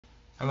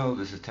Hello,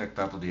 this is Tech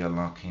Dot with the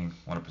Unlock King.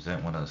 I want to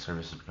present one of the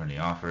services we currently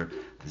offer.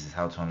 This is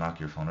how to unlock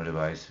your phone or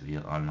device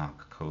via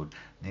unlock code.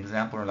 The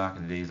example we're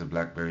unlocking today is a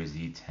Blackberry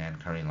Z10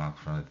 currently locked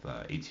from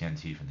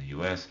AT&T from the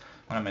US.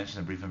 I want to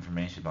mention a brief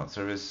information about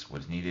service,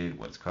 what's needed,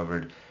 what's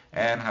covered,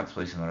 and how to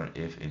place an order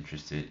if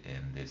interested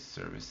in this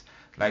service.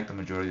 Like the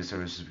majority of the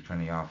services we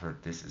currently offer,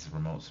 this is a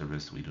remote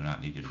service. We do not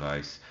need your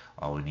device.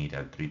 All we need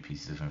are three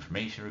pieces of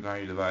information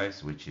regarding your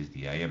device, which is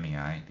the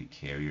IMEI, the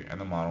carrier, and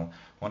the model.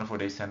 1 to 4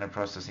 day standard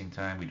processing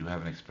time. We do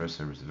have an express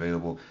service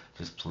available.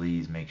 Just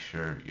please make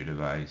sure your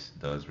device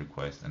does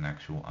request an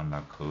actual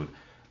unlock code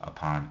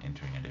upon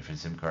entering a different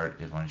SIM card.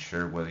 If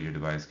unsure whether your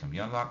device can be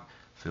unlocked,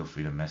 feel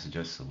free to message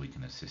us so we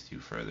can assist you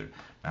further.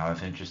 Now,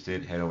 if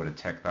interested, head over to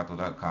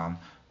techdato.com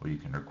where you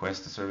can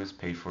request the service,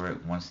 pay for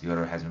it. Once the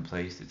order has been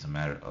placed, it's a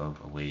matter of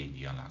awaiting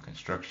the unlock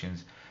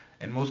instructions.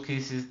 In most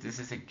cases, this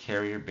is a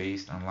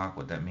carrier-based unlock.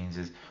 What that means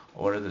is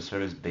order the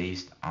service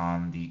based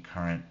on the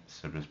current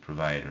service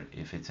provider.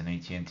 If it's an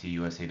AT&T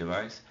USA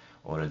device,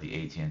 order the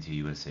AT&T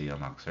USA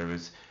unlock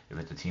service. If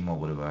it's a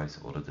T-Mobile device,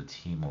 order the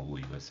T-Mobile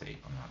USA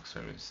unlock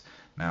service.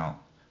 Now,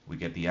 we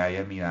get the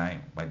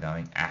IMEI by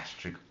dialing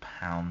asterisk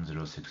pound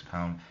 06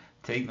 pound.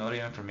 Take note of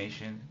the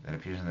information that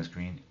appears on the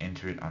screen,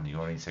 enter it on the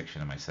ordering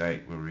section of my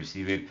site. We'll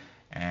receive it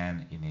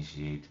and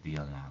initiate the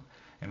unlock.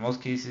 In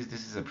most cases,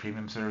 this is a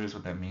premium service.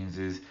 What that means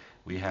is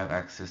we have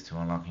access to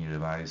unlocking your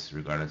device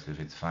regardless if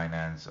it's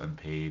finance,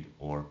 unpaid,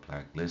 or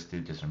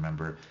blacklisted. Just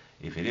remember,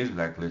 if it is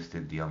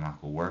blacklisted, the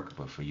unlock will work,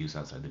 but for use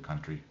outside the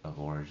country of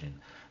origin.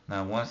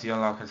 Now, once the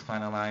unlock is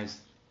finalized,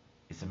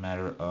 it's a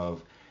matter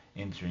of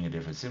entering a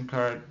different SIM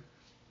card,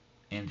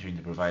 entering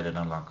the provided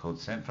unlock code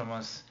sent from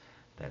us.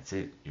 That's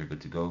it. You're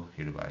good to go.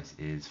 Your device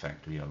is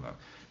factory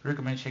unlocked. We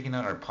recommend checking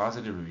out our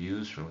positive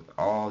reviews for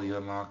all the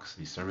unlocks,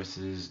 the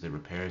services, the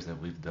repairs that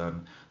we've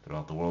done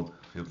throughout the world.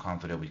 Feel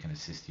confident we can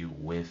assist you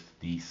with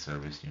the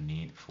service you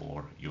need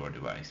for your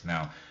device.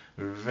 Now,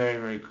 we're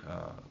very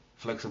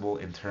flexible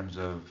in terms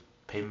of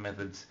payment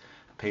methods.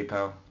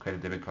 PayPal,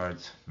 credit debit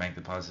cards, bank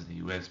deposits in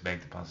the US,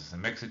 bank deposits in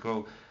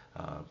Mexico,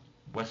 uh,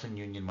 Western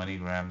Union,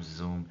 MoneyGram,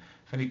 Zoom.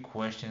 If any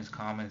questions,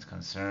 comments,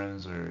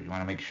 concerns, or you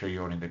want to make sure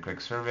you're ordering the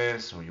correct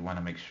service, or you want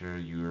to make sure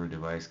your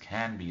device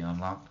can be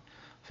unlocked,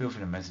 feel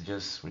free to message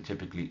us. We're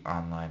typically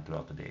online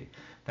throughout the day.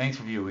 Thanks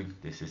for viewing.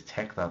 This is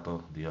Tech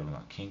Dato, the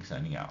Unlock King,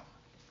 signing out.